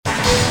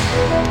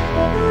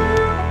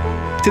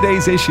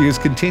Today's Issues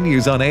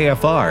continues on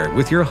AFR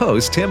with your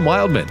host, Tim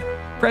Wildman,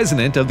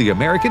 President of the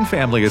American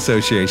Family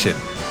Association.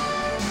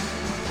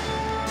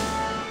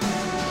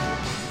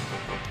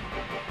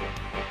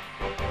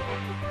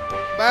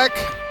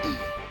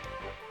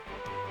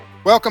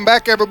 Welcome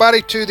back,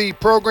 everybody, to the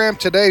program.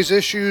 Today's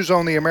Issues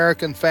on the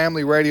American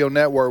Family Radio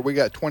Network. We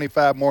got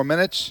 25 more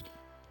minutes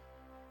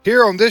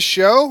here on this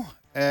show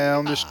and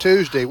on this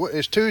Tuesday.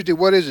 It's Tuesday.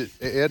 What is it,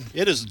 Ed?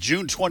 It is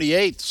June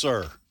 28th,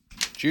 sir.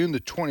 June the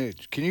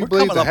 20th. Can you We're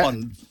believe coming that? up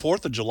on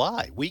 4th of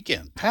July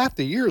weekend. Half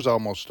the year is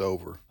almost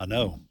over. I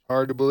know.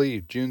 Hard to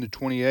believe. June the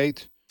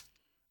 28th.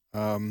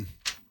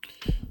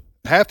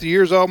 Half the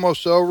year's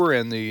almost over,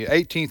 and the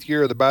 18th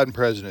year of the Biden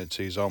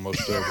presidency is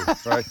almost over,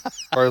 right?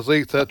 Or at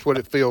least that's what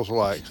it feels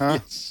like, huh?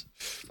 Yes.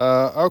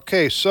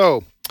 Okay,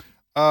 so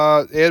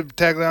Ed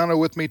Tagliano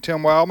with me,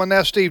 Tim Wildman.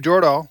 Now, Steve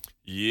Jordahl.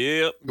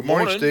 Yep. Good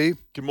morning, Steve.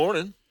 Good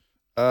morning.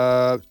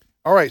 All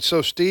right,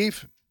 so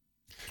Steve.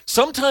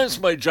 Sometimes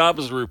my job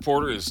as a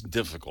reporter is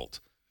difficult.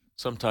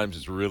 Sometimes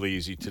it's really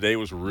easy. Today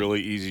was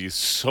really easy.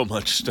 So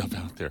much stuff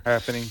out there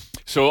Happening.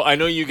 So I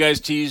know you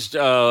guys teased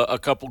a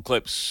couple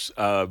clips.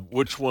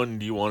 Which one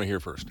do you want to hear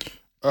first?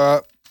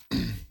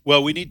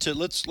 Well, we need to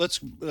let's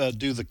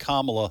do the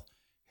Kamala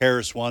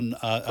Harris one.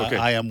 Okay.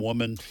 I Am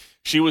Woman.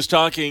 She was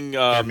talking.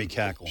 Hear me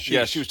cackle.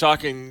 Yeah, she was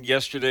talking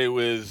yesterday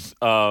with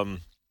what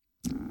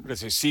did I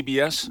say?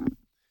 CBS.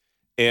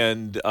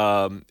 And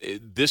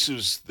this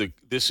is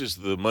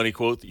the money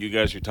quote that you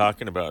guys are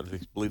talking about. I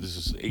believe this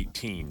is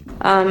 18.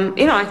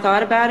 I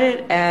thought about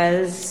it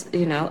as,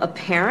 a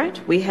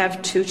parent. We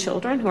have two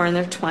children who are in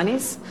their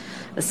 20s,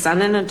 a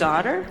son and a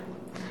daughter.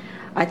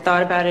 I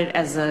thought about it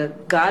as a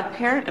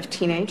godparent of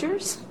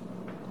teenagers.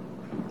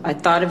 I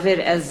thought of it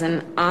as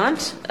an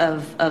aunt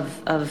of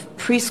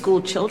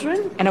preschool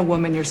children. And a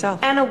woman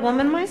yourself. And a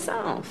woman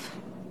myself.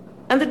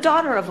 And the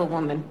daughter of a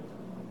woman.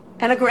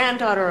 And a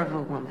granddaughter of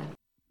a woman.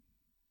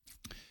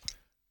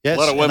 Yes, a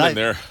lot of women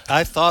there.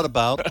 I thought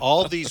about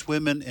all these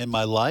women in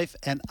my life,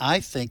 and I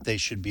think they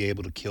should be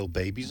able to kill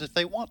babies if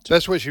they want to.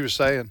 That's what she was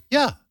saying.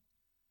 Yeah.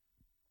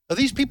 Are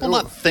these people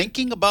not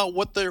thinking about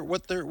what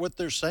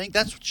they're saying?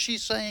 That's what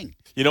she's saying.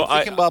 I'm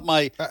thinking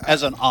about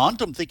as an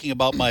aunt, I'm thinking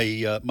about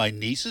my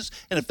nieces,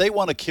 and if they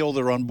want to kill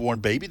their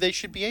unborn baby, they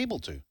should be able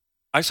to.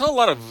 I saw a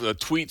lot of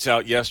tweets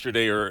out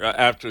yesterday or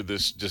after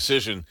this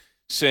decision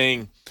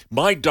saying,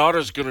 my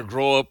daughter's going to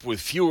grow up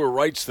with fewer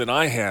rights than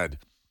I had,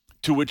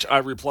 to which I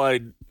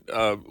replied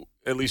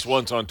at least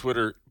once on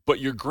Twitter, but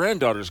your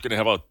granddaughter's going to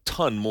have a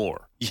ton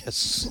more.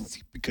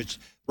 Yes, because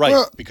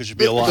you'll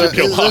be alive.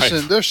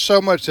 Listen, there's so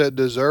much that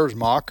deserves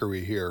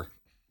mockery here.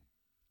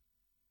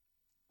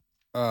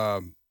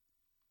 That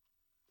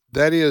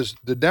is,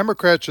 the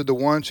Democrats are the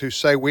ones who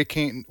say we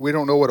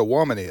don't know what a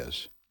woman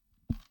is.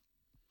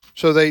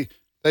 So they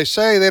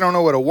say they don't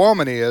know what a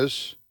woman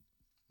is.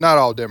 Not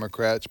all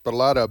Democrats, but a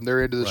lot of them.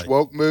 They're into this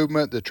woke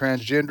movement, the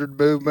transgendered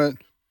movement,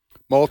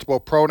 multiple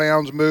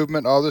pronouns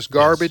movement, all this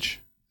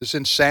garbage, this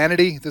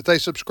insanity that they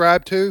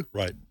subscribe to.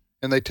 Right.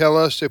 And they tell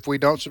us if we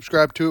don't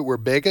subscribe to it, we're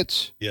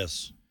bigots.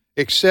 Yes.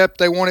 Except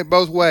they want it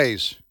both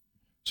ways.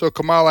 So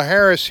Kamala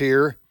Harris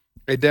here,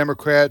 a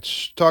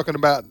Democrat's talking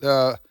about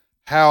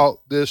how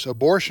this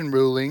abortion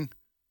ruling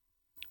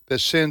that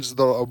sends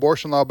the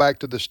abortion law back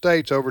to the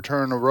states,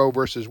 overturning Roe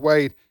versus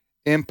Wade,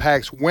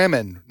 impacts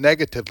women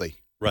negatively.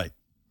 Right.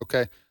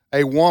 Okay.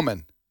 A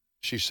woman,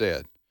 she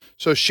said.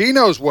 So she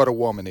knows what a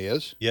woman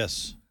is.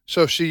 Yes.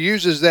 So she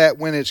uses that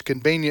when it's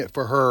convenient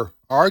for her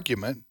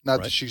argument.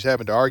 Not that she's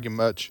having to argue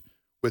much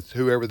with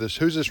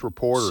who's this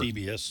reporter?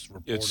 CBS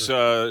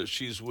reporter. It's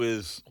she's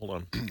with. Hold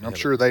on. I'm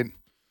sure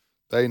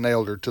they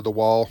nailed her to the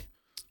wall.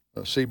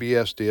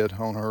 CBS did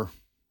on her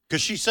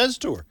because she says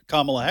to her,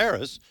 Kamala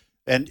Harris,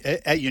 and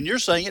you're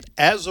saying it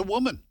as a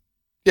woman.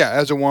 Yeah,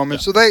 as a woman.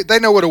 Yeah. So they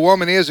know what a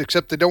woman is,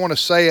 except they don't want to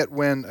say it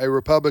when a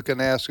Republican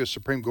asks a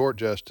Supreme Court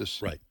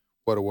justice. Right.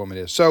 What a woman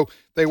is. So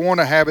they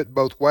want to have it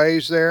both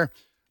ways there,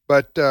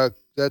 but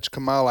that's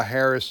Kamala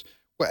Harris.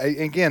 Well,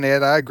 again,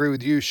 Ed, I agree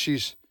with you.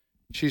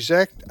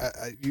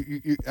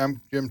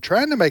 I'm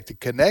trying to make the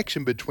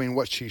connection between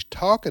what she's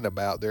talking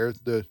about there,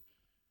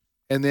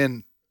 and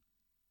then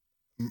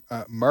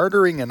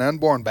murdering an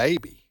unborn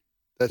baby.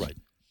 That's right.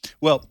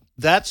 Well,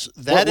 that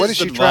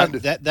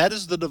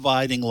is the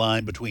dividing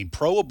line between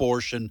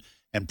pro-abortion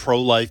and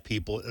pro-life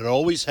people. It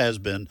always has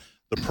been.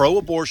 The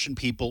pro-abortion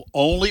people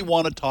only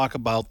want to talk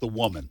about the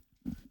woman.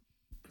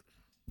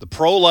 The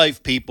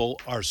pro-life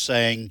people are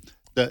saying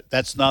that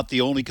that's not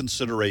the only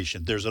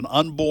consideration. There's an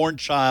unborn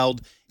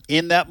child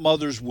in that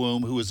mother's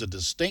womb who is a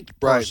distinct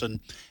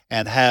person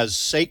and has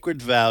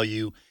sacred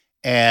value,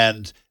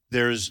 and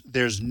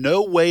there's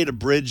no way to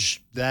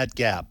bridge that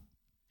gap.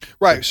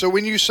 Right. So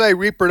when you say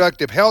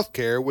reproductive health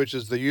care, which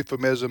is the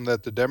euphemism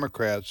that the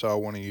Democrats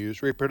all want to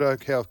use,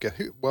 reproductive health care,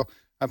 well,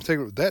 I'm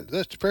thinking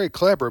that's very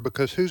clever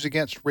because who's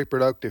against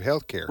reproductive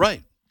health care?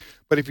 Right.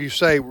 But if you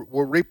say,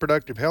 well,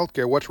 reproductive health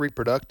care, what's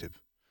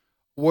reproductive?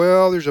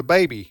 Well, there's a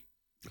baby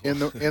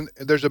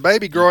there's a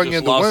baby growing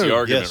in the womb. The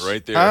argument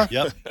right there. Huh?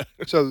 Yep.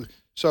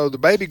 So the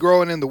baby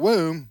growing in the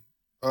womb,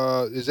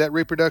 is that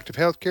reproductive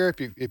health care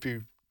if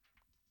you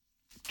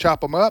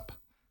chop them up?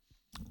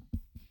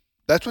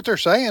 That's what they're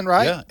saying,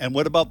 right? Yeah. And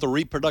what about the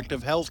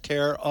reproductive health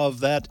care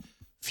of that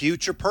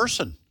future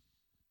person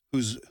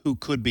who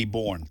could be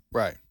born?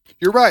 Right.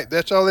 You're right.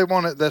 That's all they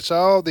want. That's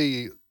all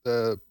the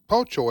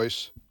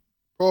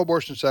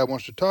pro-abortion side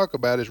wants to talk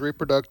about is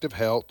reproductive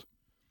health,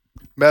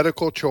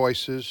 medical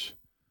choices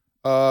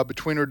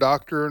between her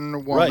doctor and a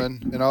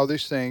woman, and all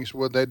these things.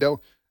 Well, they don't.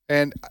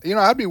 And,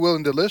 I'd be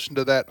willing to listen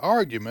to that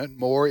argument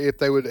more if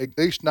they would at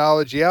least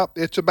acknowledge,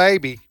 it's a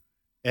baby.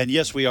 And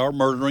yes, we are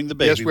murdering the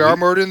baby. Yes, we are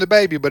murdering the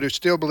baby, but it's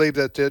still believe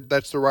that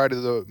that's the right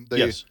of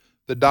the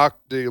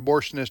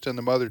abortionist and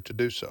the mother to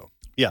do so.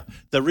 Yeah.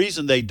 The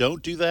reason they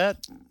don't do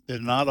that, they're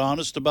not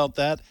honest about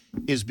that,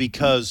 is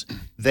because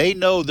they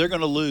know they're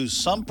going to lose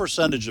some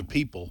percentage of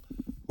people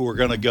who are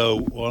going to go,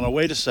 well, no,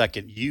 wait a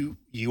second,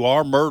 you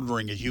are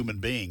murdering a human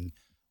being.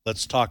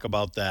 Let's talk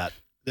about that.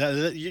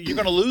 You're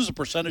going to lose a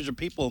percentage of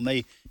people,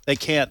 and they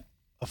can't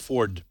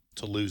afford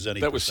to lose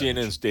any. That was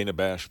CNN's Dana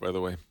Bash, by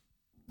the way.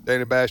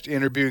 Dana Bash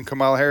interviewing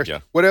Kamala Harris. Yeah.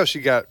 What else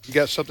you got? You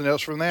got something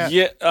else from that?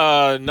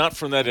 Yeah, not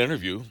from that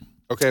interview.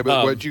 Okay,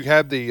 but you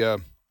have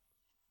the.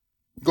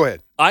 Go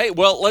ahead.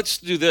 Let's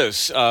do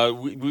this.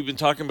 We've been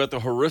talking about the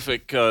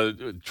horrific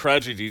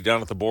tragedy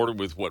down at the border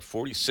with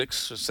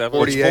 46 or 7?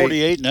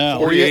 48 now.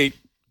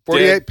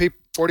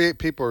 48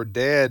 people are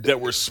dead that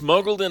were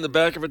smuggled in the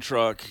back of a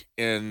truck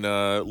and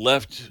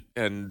left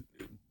and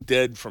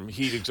dead from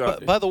heat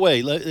exhaustion. By the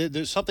way,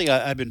 there's something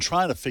I've been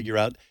trying to figure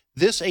out.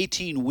 This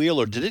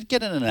 18-wheeler, did it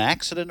get in an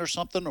accident or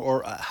something,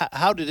 or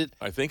how did it?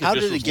 I think how it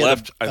did was it get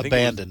left.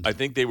 abandoned? I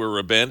think they were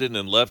abandoned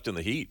and left in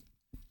the heat.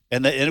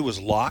 And it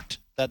was locked.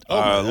 I'm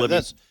going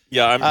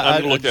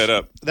to look that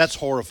up. That's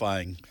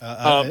horrifying.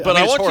 But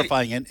it's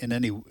horrifying in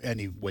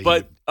any way.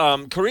 But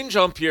Karine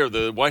Jean-Pierre,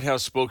 the White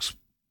House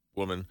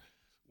spokeswoman,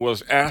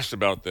 was asked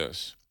about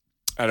this,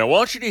 and I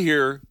want you to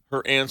hear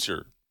her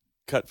answer.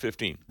 Cut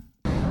 15.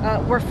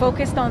 We're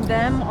focused on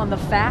them, on the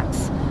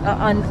facts,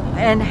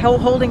 and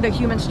holding the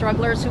human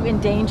strugglers who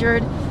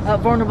endangered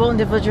vulnerable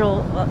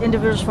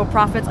individuals for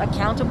profits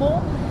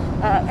accountable.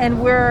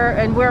 And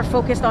we're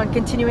focused on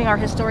continuing our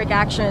historic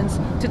actions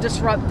to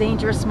disrupt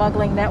dangerous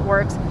smuggling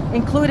networks,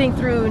 including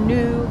through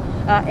new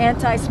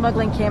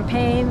anti-smuggling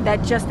campaign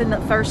that just in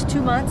the first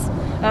 2 months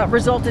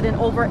resulted in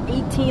over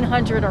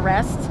 1,800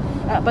 arrests.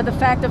 But the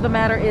fact of the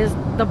matter is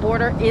the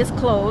border is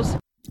closed.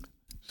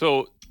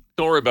 So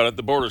don't worry about it.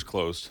 The border's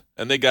closed,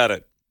 and they got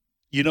it.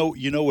 You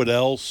know what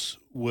else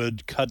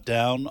would cut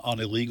down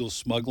on illegal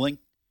smuggling?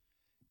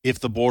 If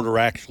the border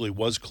actually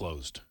was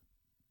closed.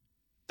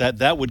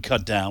 That would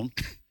cut down.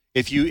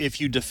 If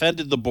you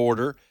defended the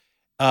border,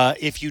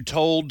 if you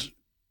told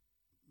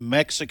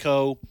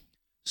Mexico,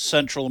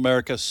 Central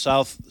America,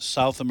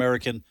 South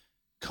American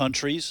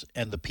countries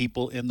and the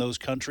people in those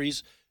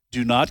countries,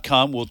 do not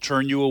come, we'll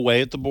turn you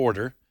away at the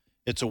border.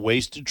 It's a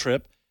wasted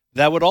trip.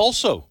 That would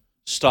also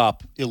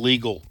stop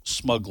illegal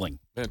smuggling.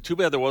 Man, too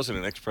bad there wasn't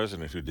an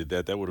ex-president who did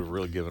that. That would have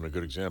really given a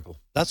good example.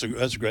 That's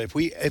great.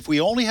 If we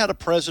only had a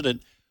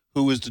president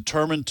who was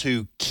determined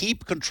to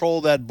keep control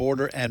of that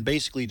border and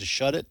basically to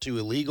shut it to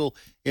illegal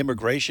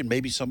immigration,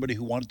 maybe somebody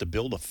who wanted to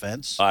build a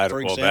fence,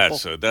 for example.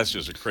 That's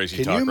just a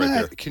crazy talk right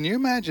there. Can you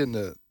imagine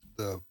the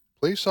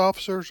police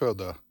officers or I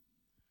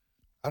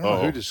don't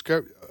know who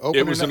discovered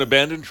it was an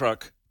abandoned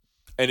truck.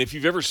 And if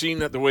you've ever seen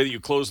the way that you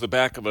close the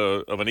back of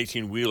an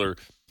 18-wheeler,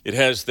 it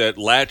has that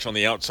latch on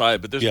the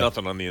outside, but there's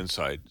nothing on the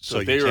inside. So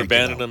if they were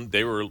abandoned them,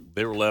 they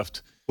were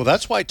left. Well,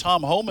 that's why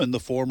Tom Homan, the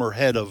former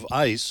head of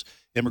ICE,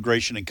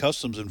 Immigration and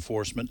Customs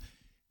Enforcement,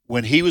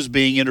 when he was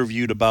being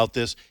interviewed about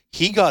this,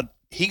 he got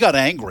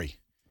angry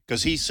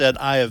because he said,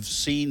 I have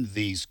seen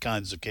these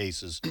kinds of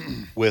cases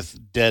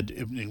with dead.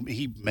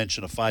 He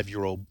mentioned a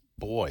 5-year-old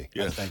boy,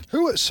 I think.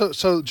 Who?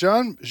 So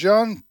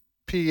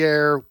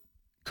Jean-Pierre.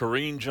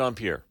 Karine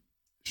Jean-Pierre.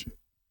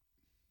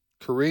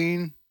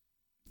 Karine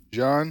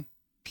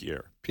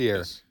Jean-Pierre.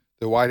 Yes.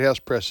 The White House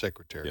press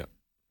secretary. Yep.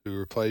 Who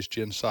replaced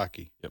Jen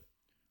Psaki. Yep.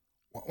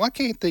 Why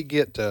can't they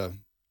get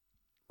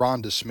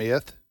Rhonda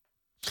Smith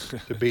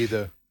to be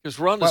the? Because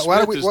Rhonda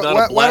Smith is not a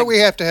black. Why do we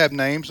have to have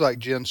names like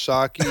Jen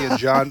Psaki and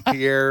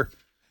Jean-Pierre?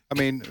 I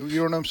mean, you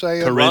know what I'm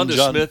saying?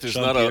 Rhonda Smith is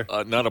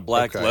not a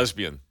black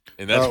lesbian,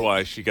 and that's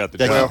why she got the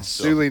job. Well,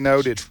 duly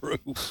noted.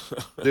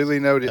 Duly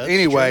noted.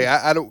 Anyway,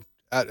 I don't.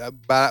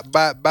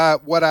 By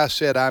what I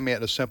said, I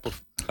meant a simple.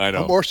 I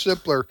know. A more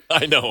simpler.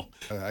 I know.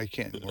 I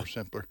can't more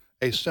simpler.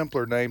 A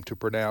simpler name to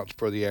pronounce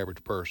for the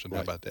average person. Right.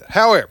 How about that?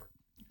 However,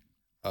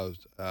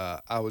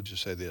 I would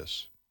just say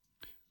this.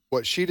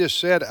 What she just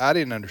said, I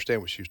didn't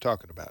understand what she was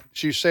talking about.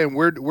 She was saying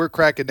we're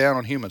cracking down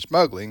on human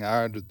smuggling.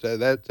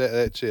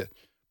 That's it.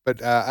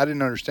 But I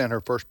didn't understand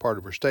her first part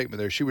of her statement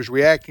there. She was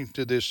reacting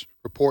to this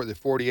report that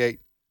 48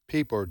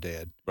 people are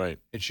dead. Right.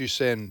 And she's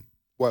saying,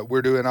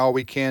 we're doing all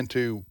we can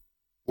to,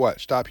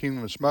 stop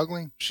human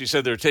smuggling? She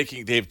said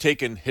they've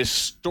taken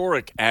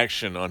historic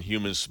action on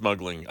human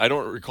smuggling. I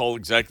don't recall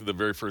exactly the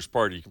very first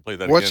part. You can play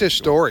that What's again.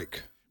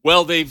 historic?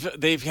 Well,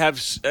 they've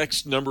have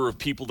X number of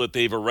people that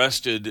they've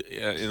arrested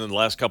in the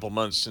last couple of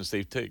months since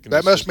they've taken.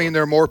 That must mean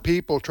there are more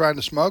people trying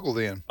to smuggle.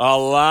 Then a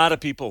lot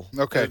of people.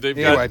 Okay.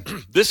 Anyway,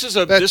 this is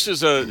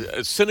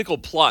a cynical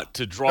plot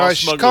to draw.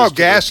 It's called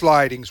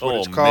gaslighting. Is what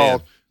it's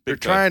called. Man. They're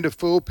trying to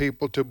fool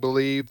people to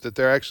believe that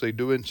they're actually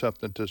doing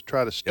something to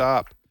try to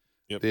stop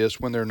this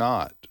when they're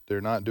not. They're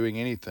not doing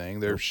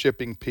anything. They're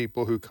shipping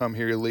people who come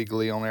here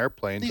illegally on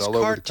airplanes all over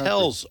the country. These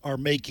cartels are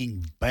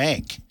making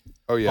bank.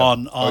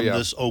 On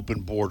this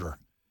open border.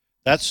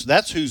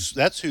 That's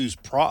who's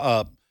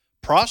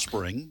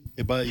prospering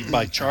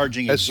by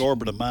charging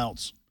exorbitant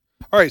amounts.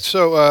 All right.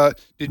 So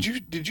did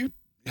you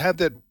have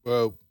that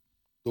the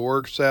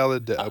word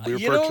salad that we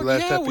referred to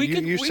last time?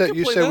 You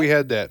said we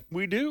had that.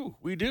 We do.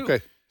 Okay.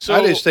 So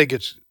I just think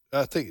is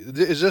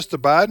this the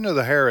Biden or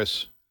the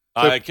Harris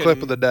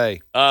clip of the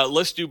day?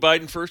 Let's do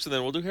Biden first, and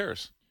then we'll do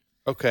Harris.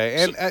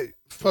 Okay. And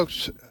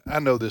folks, I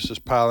know this is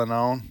piling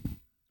on.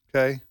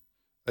 Okay.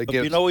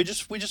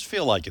 Against, we just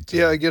feel like it.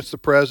 Yeah, against the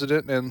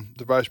president and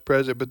the vice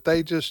president, but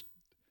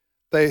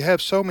they have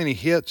so many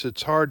hits.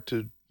 It's hard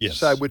to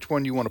decide which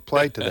one you want to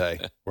play today.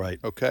 Right.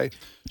 Okay.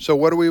 So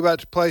what are we about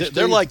to play?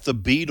 They're like the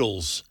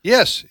Beatles.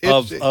 Yes.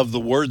 Of the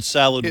word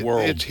salad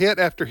world. It's hit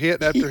after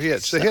hit after hit.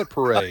 It's a hit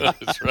parade.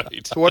 That's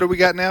right. So what do we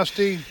got now,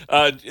 Steve?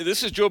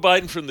 This is Joe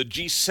Biden from the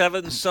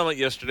G7 summit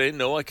yesterday.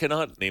 No, I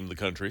cannot name the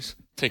countries.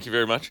 Thank you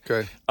very much.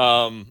 Okay.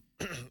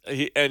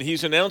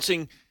 He's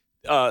announcing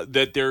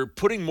that they're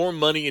putting more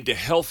money into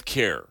health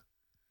care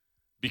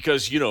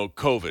because,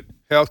 COVID.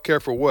 Health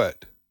care for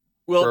what?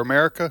 Well, for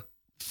America?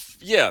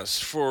 Yes,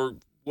 for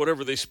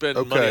whatever they spend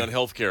money on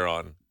health care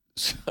on.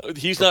 So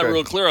he's not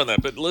real clear on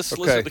that, but let's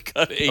listen to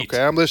cut 8.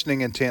 Okay, I'm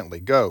listening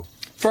intently. Go.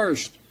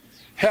 First,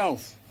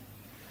 health.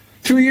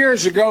 2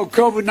 years ago,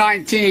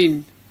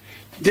 COVID-19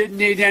 didn't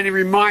need any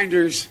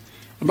reminders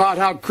about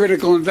how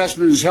critical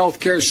investments in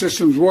healthcare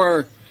systems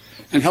were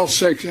and health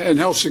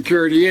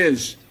security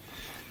is,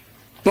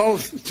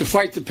 both to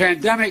fight the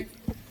pandemic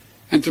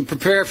and to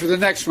prepare for the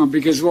next one,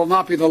 because it will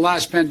not be the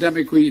last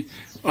pandemic we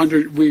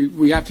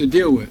have to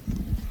deal with.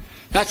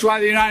 That's why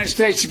the United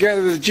States,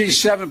 together with the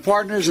G7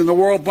 partners and the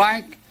World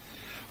Bank,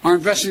 are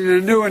investing in a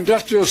new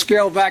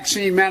industrial-scale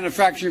vaccine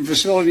manufacturing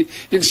facility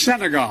in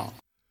Senegal.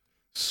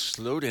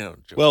 Slow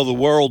down, Joe. Well, the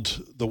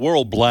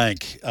world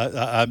blank.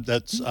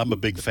 I'm a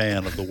big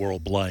fan of the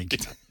world blank.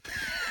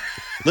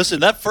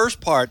 Listen, that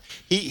first part,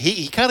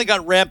 he kind of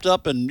got ramped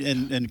up and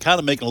kind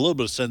of making a little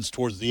bit of sense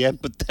towards the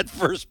end, but that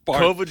first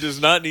part. COVID does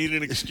not need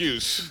an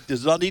excuse.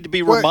 Does not need to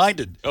be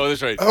reminded. Oh,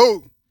 that's right.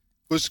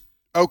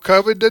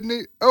 COVID didn't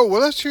he? Oh,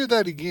 well, let's hear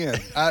that again.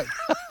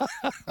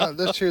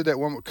 Let's hear that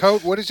one.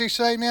 What does he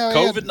say now?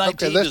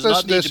 COVID-19 does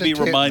not need to be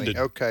reminded.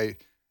 Okay.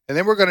 And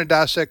then we're going to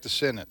dissect the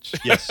sentence.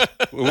 Yes.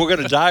 We're going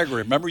to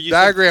diagram. Remember you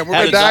diagram. We're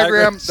going to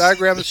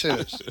diagram the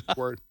sentence.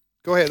 Word.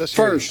 Go ahead. Let's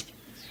First,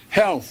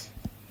 health.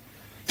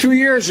 2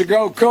 years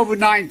ago,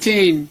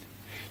 COVID-19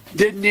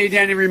 didn't need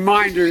any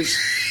reminders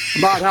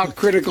about how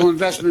critical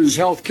investments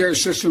in healthcare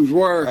systems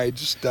were. Hey,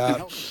 just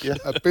stop.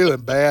 I'm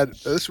feeling bad.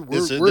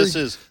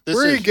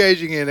 We're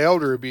engaging in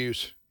elder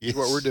abuse. Is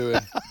what we're doing.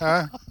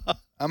 Huh?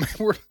 I mean,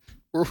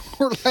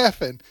 we're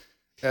laughing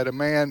at a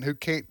man who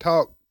can't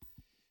talk.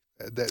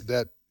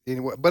 That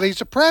anyway, but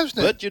he's a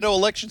president. But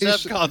elections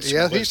have consequences.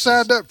 Yeah, he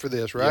signed up for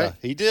this, right? Yeah,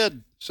 he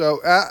did. So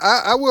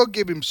I will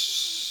give him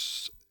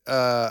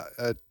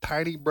a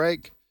tiny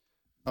break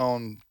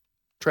on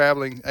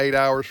traveling 8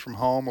 hours from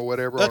home or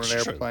whatever on an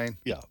airplane.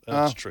 Yeah,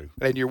 that's true.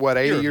 And you're what,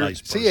 80 years?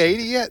 Nice is he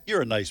 80 yet?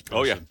 You're a nice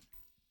person.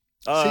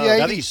 Oh, yeah. I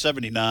think he's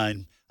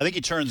 79. I think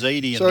he turns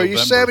 80 in November. So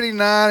he's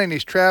 79 and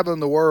he's traveling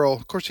the world.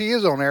 Of course, he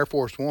is on Air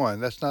Force One.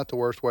 That's not the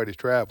worst way to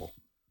travel,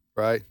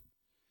 right?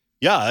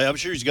 Yeah, I'm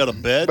sure he's got a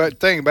bed. But the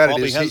thing about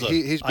it is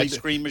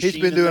he's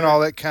been doing all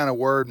that kind of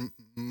word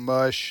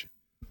mush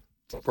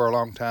for a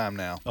long time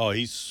now. Oh,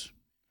 he's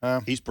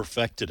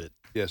perfected it.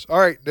 Yes. All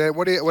right.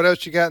 What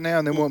else you got now,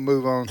 and then we'll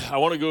move on. I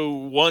want to go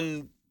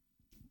one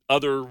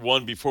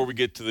before we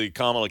get to the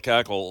Kamala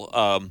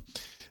cackle.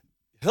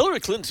 Hillary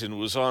Clinton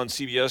was on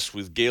CBS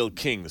with Gayle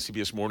King, the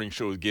CBS Morning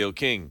Show with Gayle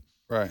King,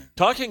 right?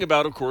 Talking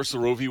about, of course, the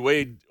Roe v.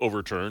 Wade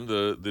overturn,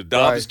 the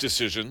Dobbs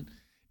decision,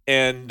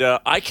 and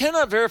I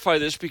cannot verify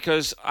this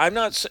because I'm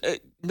not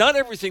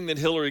everything that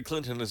Hillary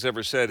Clinton has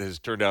ever said has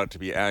turned out to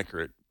be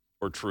accurate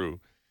or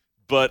true.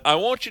 But I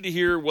want you to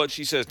hear what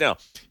she says. Now,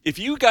 if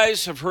you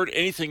guys have heard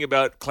anything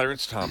about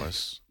Clarence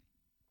Thomas,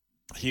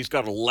 he's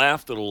got a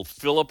laugh that'll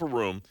fill up a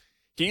room.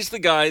 He's the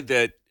guy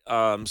that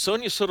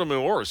Sonia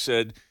Sotomayor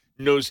said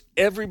knows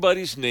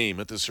everybody's name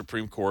at the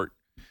Supreme Court.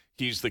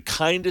 He's the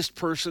kindest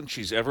person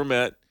she's ever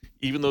met,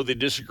 even though they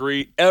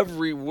disagree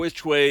every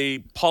which way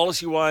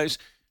policy-wise.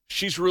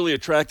 She's really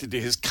attracted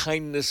to his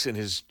kindness and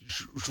his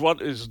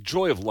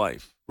joy of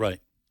life.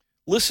 Right.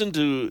 Listen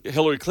to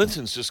Hillary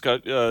Clinton's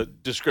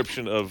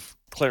description of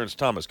Clarence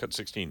Thomas, cut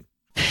 16.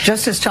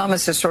 Justice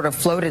Thomas has sort of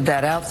floated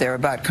that out there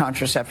about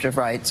contraceptive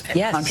rights,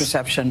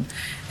 contraception,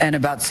 and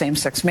about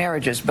same-sex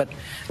marriages, but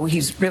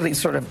he's really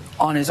sort of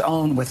on his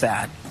own with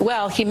that.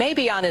 Well, he may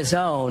be on his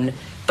own,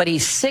 but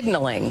he's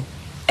signaling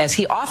as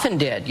he often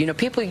did. You know,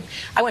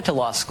 I went to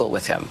law school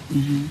with him.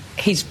 Mm-hmm.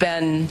 He's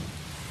been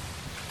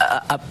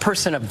a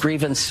person of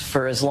grievance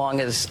for as long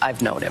as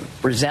I've known him.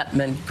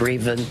 Resentment,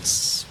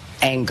 grievance,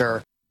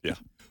 anger. Yeah.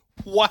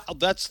 Wow,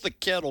 that's the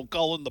kettle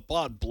calling the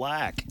pot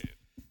black.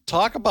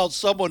 Talk about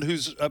someone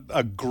who's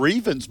a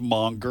grievance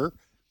monger.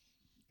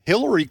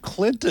 Hillary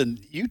Clinton,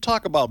 you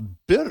talk about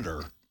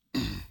bitter.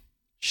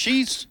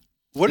 She's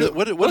what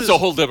is the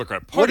whole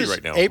Democrat Party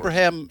right now?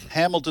 Abraham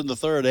Hamilton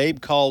III.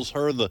 Abe calls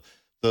her the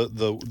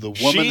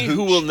woman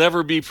who will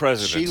never be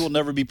president. She will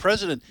never be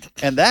president,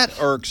 and that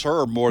irks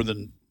her more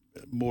than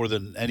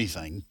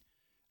anything.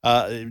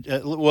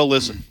 Well,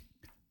 listen,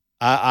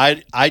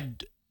 I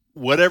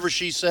whatever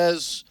she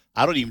says,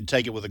 I don't even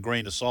take it with a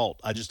grain of salt.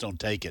 I just don't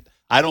take it.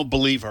 I don't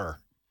believe her.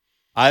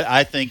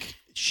 I think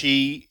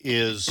she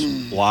is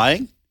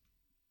lying.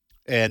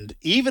 And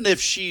even if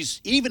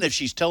she's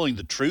telling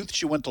the truth,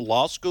 she went to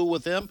law school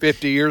with him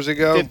 50 years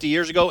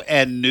ago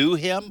and knew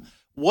him.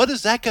 What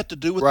does that got to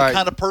do with the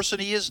kind of person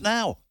he is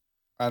now?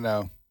 I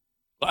know.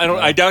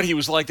 I doubt he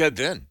was like that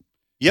then.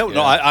 Yeah.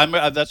 No, I'm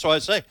that's why I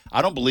say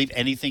I don't believe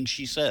anything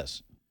she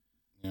says.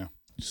 Yeah.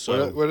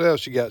 So what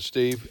else you got,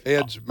 Steve?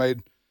 Ed's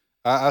made.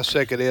 I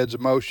second Ed's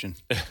emotion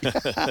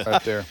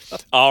right there.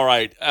 All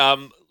right.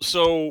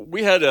 So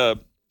we had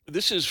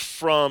this is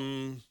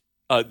from.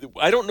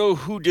 I don't know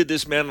who did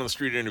this man on the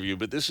street interview,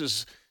 but this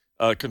is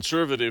a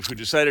conservative who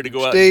decided to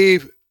go out.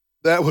 Steve,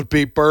 that would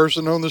be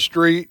person on the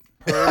street.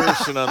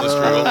 Person on the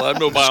street. Well, I'm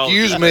no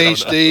biologist. Excuse me,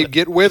 Steve.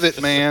 Get with it,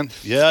 man.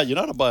 Yeah, you're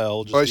not a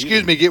biologist. Oh,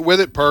 excuse me. Get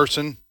with it,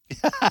 person.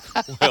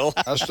 Well,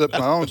 I slipped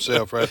my own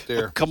self right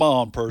there. Come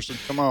on, person.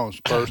 Come on,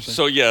 person.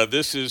 So yeah,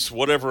 this is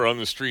whatever on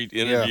the street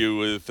interview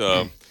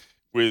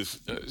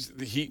with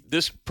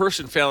this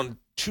person found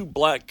two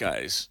black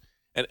guys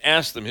and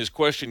asked them. His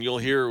question you'll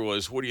hear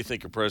was, "What do you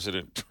think of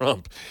President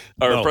Trump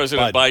or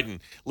President Biden?"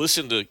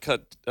 Listen to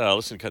cut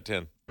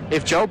 10.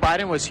 If Joe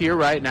Biden was here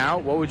right now,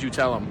 what would you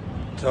tell him?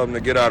 Tell him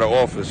to get out of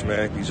office,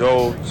 man. He's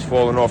old. He's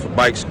falling off of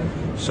bikes.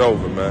 It's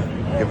over,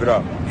 man. Give it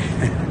up.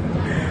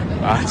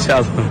 I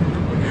tell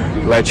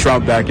him, let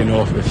Trump back in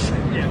office.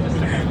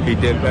 He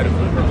did better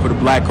for the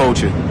black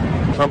culture.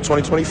 Trump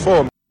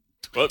 2024.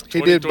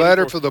 He did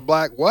better for the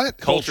black what?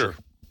 Culture.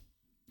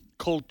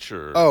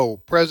 Oh,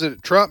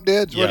 President Trump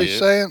did? Is what he's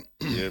saying?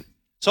 Yeah.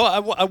 So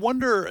I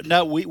wonder,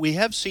 now we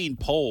have seen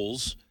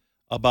polls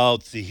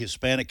about the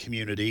Hispanic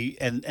community,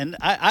 and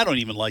I don't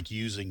even like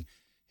using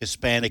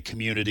Hispanic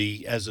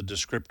community as a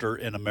descriptor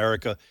in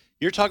America.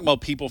 You're talking about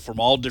people from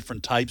all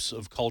different types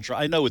of culture.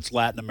 I know it's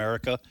Latin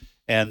America,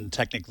 and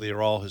technically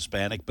they're all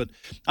Hispanic, but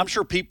I'm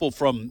sure people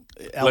from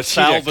El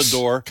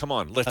Salvador. Come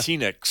on,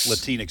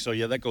 Latinx. So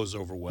yeah, that goes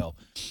over well.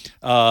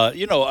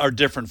 Are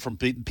different from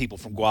people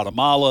from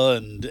Guatemala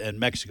and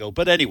Mexico.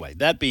 But anyway,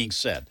 that being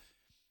said,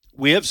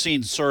 we have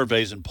seen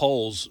surveys and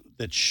polls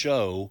that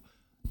show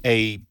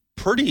a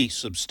pretty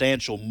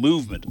substantial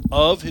movement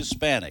of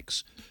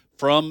Hispanics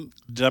from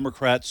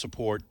Democrat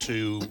support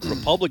to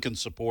Republican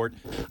support.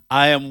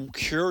 I am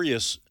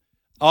curious.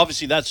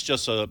 Obviously, that's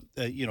just a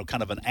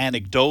kind of an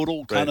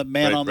anecdotal kind of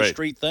man on the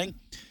street thing.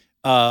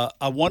 I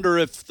wonder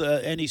if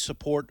any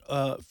support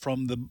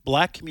from the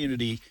black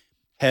community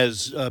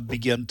has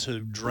begun to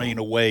drain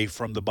away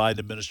from the Biden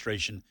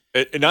administration.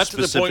 And not to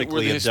the point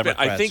where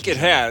I think it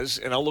has,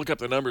 and I'll look up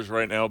the numbers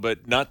right now,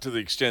 but not to the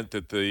extent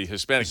that the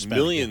Hispanic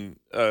million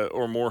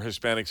or more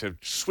Hispanics have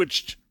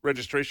switched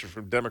registration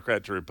from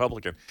Democrat to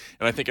Republican.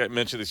 And I think I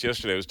mentioned this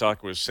yesterday. I was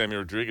talking with Sammy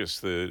Rodriguez,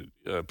 the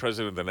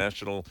president of the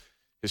National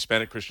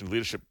Hispanic Christian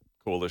Leadership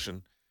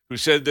Coalition, who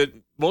said that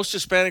most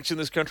Hispanics in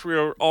this country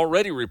are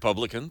already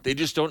Republican. They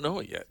just don't know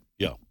it yet.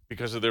 Yeah,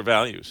 because of their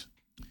values.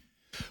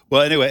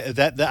 Well, anyway,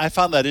 that I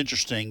found that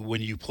interesting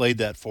when you played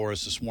that for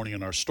us this morning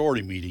in our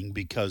story meeting,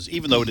 because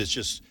even though it is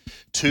just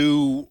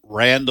two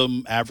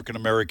random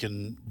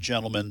African-American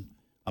gentlemen,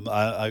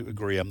 I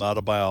agree, I'm not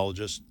a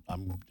biologist.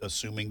 I'm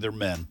assuming they're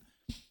men.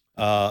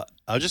 I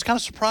was just kind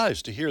of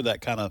surprised to hear that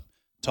kind of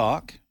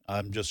talk.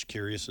 I'm just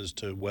curious as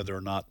to whether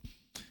or not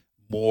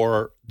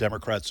more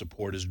Democrat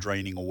support is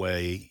draining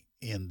away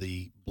in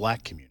the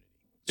black community.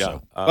 Yeah,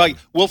 so,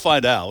 we'll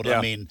find out. Yeah.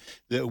 I mean,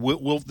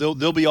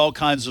 there'll be all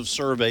kinds of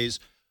surveys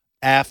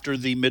after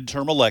the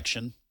midterm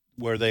election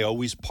where they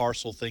always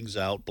parcel things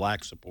out,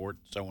 black support,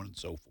 so on and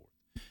so forth.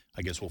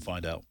 I guess we'll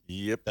find out.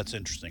 Yep. That's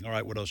interesting. All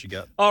right, what else you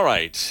got? All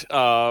right.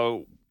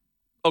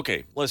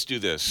 Okay, let's do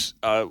this.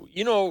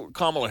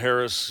 Kamala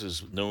Harris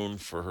is known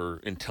for her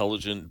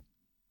intelligent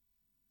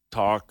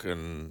talk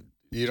and...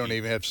 You don't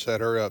even have to set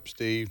her up,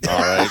 Steve. All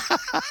right.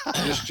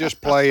 just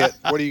play it.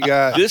 What do you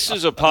got? This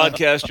is a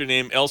podcaster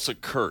named Elsa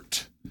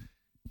Kurt,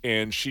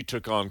 and she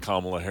took on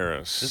Kamala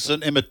Harris.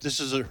 This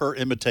is her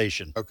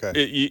imitation.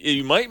 Okay.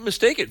 You might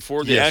mistake it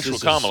for the actual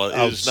Kamala.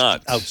 It is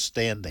not.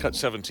 Outstanding. Cut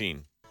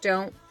 17.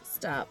 Don't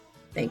stop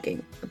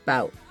thinking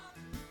about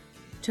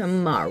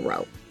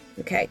tomorrow.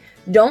 Okay?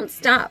 Don't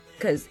stop,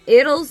 because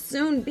it'll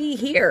soon be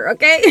here,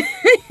 okay?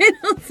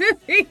 It'll soon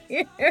be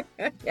here.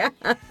 Yeah.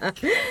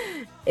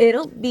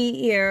 It'll be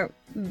here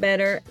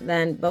better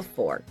than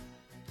before.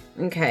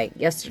 Okay,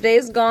 yesterday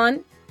is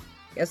gone.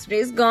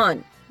 Yesterday's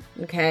gone.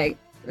 Okay?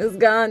 It's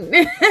gone.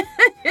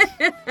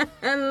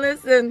 And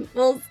listen,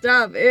 full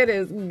stop. It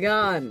is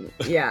gone.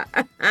 Yeah.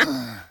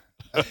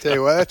 I tell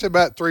you what, that's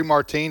about 3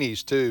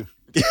 martinis too.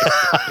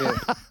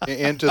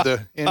 into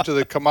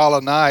the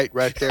Kamala night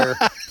right there.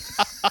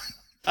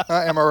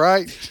 Am I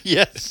right?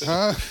 Yes.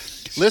 Huh?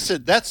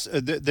 Listen, that's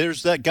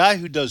there's that guy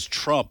who does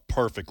Trump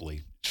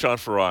perfectly. Sean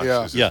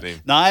Farage is his name.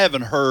 Now, I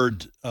haven't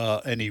heard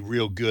any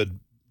real good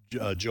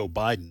Joe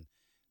Biden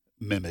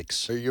mimics.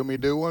 So you want me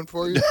to do one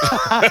for you?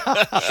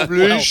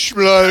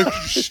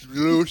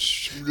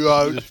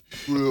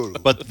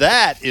 But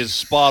that is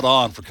spot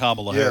on for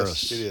Kamala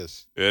Harris.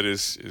 Yes, it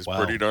is. It is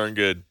pretty darn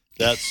good.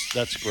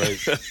 That's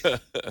great.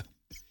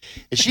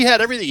 And she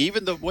had everything,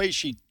 even the way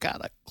she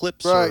kind of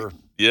clips her,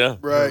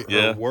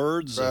 her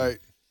words. Right.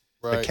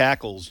 The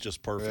cackle's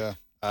just perfect.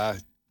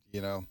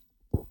 Yeah.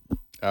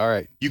 All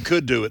right. You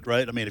could do it,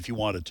 right? I mean, if you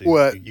wanted to.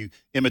 What? You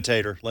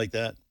imitate her like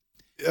that.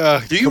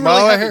 Do you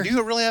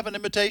really have an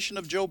imitation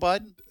of Joe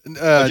Biden?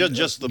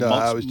 Just the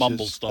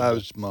mumble stumble. I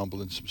was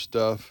mumbling some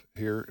stuff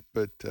here,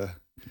 but.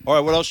 All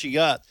right, what else you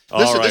got?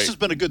 Listen, this has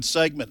been a good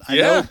segment. I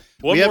know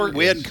we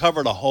hadn't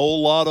covered a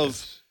whole lot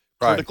of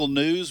critical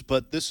news,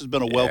 but this has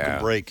been a welcome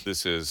break.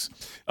 This is.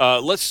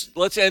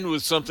 Let's end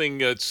with something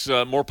that's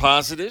more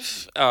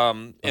positive.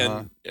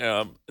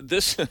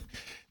 This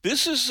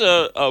is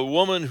a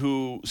woman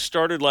who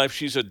started life.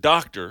 She's a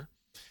doctor,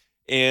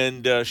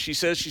 and she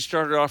says she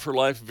started off her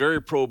life very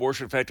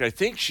pro-abortion. In fact, I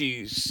think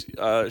she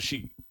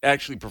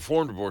actually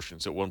performed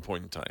abortions at one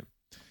point in time.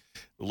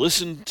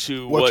 Listen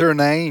to what's her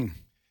name?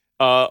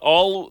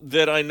 All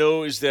that I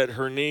know is that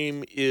her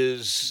name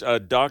is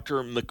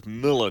Dr.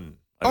 McMillan.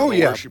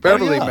 Beverly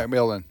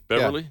McMillan.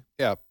 Beverly?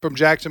 Yeah, from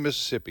Jackson,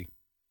 Mississippi.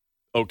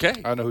 Okay.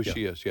 I know who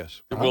she is,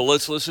 yes. Well,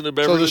 let's listen to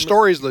Beverly. So the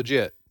story's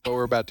legit, what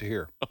we're about to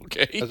hear.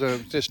 Okay.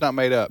 It's not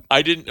made up.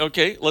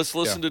 Okay, let's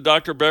listen to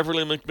Dr.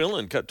 Beverly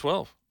McMillan, cut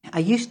 12. I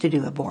used to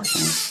do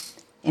abortions.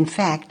 In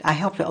fact, I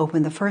helped to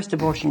open the first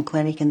abortion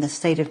clinic in the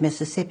state of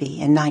Mississippi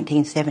in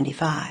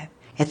 1975.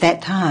 At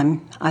that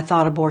time, I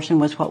thought abortion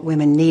was what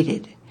women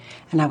needed,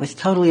 and I was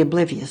totally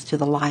oblivious to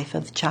the life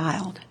of the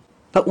child.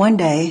 But one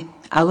day,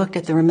 I looked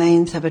at the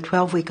remains of a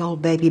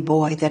 12-week-old baby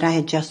boy that I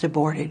had just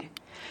aborted,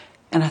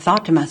 and I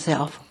thought to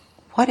myself,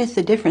 what is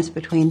the difference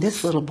between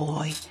this little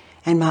boy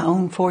and my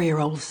own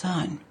 4-year-old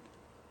son?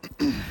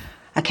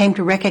 I came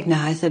to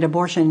recognize that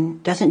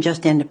abortion doesn't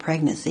just end a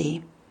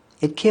pregnancy,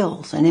 it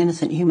kills an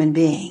innocent human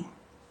being.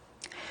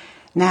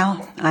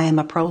 Now, I am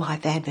a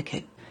pro-life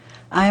advocate.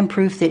 I am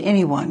proof that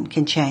anyone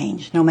can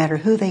change, no matter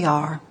who they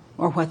are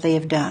or what they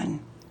have done.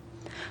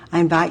 I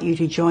invite you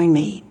to join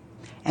me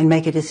and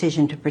make a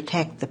decision to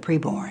protect the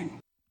preborn.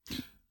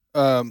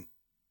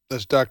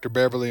 That's Dr.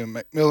 Beverly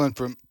McMillan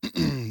from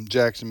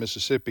Jackson,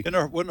 Mississippi. And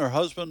wasn't her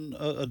husband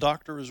a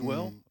doctor as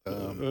well?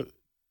 It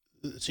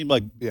seemed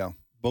like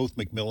both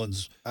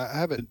McMillans. I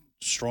haven't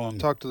strong.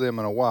 Talked to them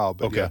in a while,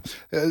 but okay.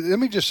 Let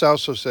me just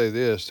also say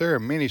this: there are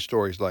many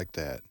stories like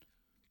that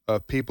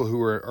of people who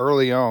were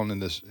early on in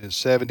the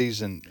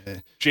 70s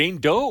and Jane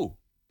Doe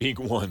being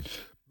one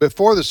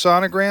before the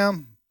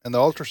sonogram and the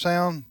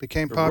ultrasound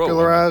became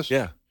popularized.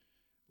 Yeah.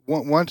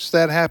 Once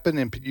that happened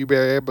and you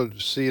were able to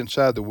see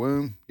inside the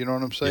womb, you know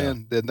what I'm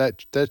saying? Then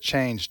that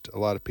changed a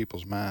lot of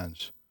people's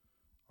minds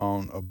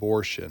on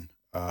abortion.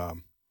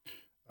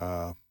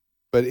 But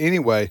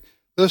anyway,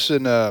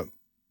 listen.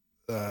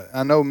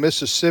 I know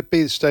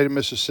Mississippi, the state of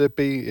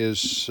Mississippi,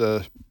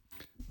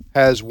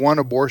 has one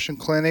abortion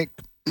clinic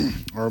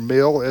or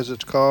mill, as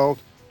it's called.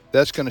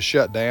 That's going to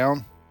shut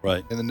down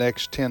in the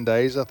next 10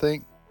 days, I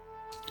think.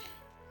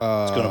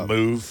 It's going to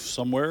move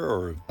somewhere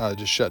or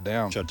just shut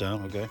down. Shut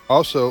down, okay.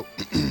 Also,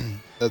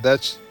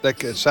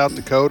 South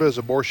Dakota is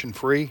abortion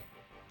free.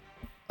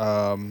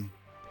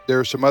 There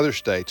are some other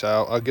states.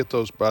 I'll get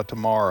those by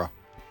tomorrow.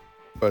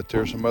 But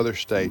there are some other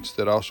states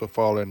that also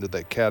fall into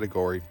that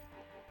category.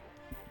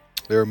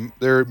 There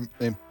are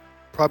in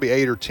probably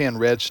 8 or 10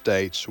 red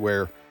states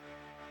where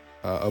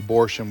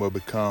abortion will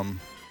become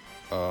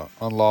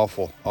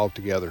unlawful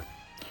altogether.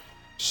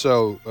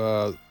 So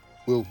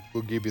we'll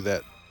give you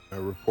that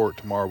report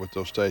tomorrow with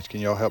those states.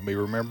 Can y'all help me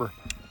remember?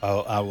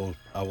 I will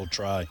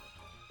try.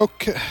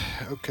 Okay,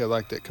 I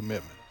like that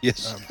commitment.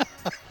 Yes,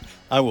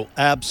 I will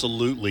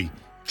absolutely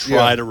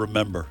try to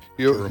remember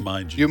to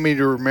remind you. You mean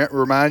to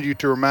remind you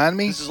to remind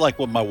me? This is like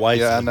what my wife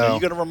said. I know. Are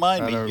you going to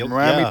remind me?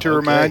 Remind me to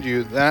remind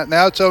you.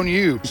 Now it's on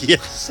you.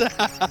 Yes.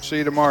 See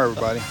you tomorrow,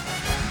 everybody.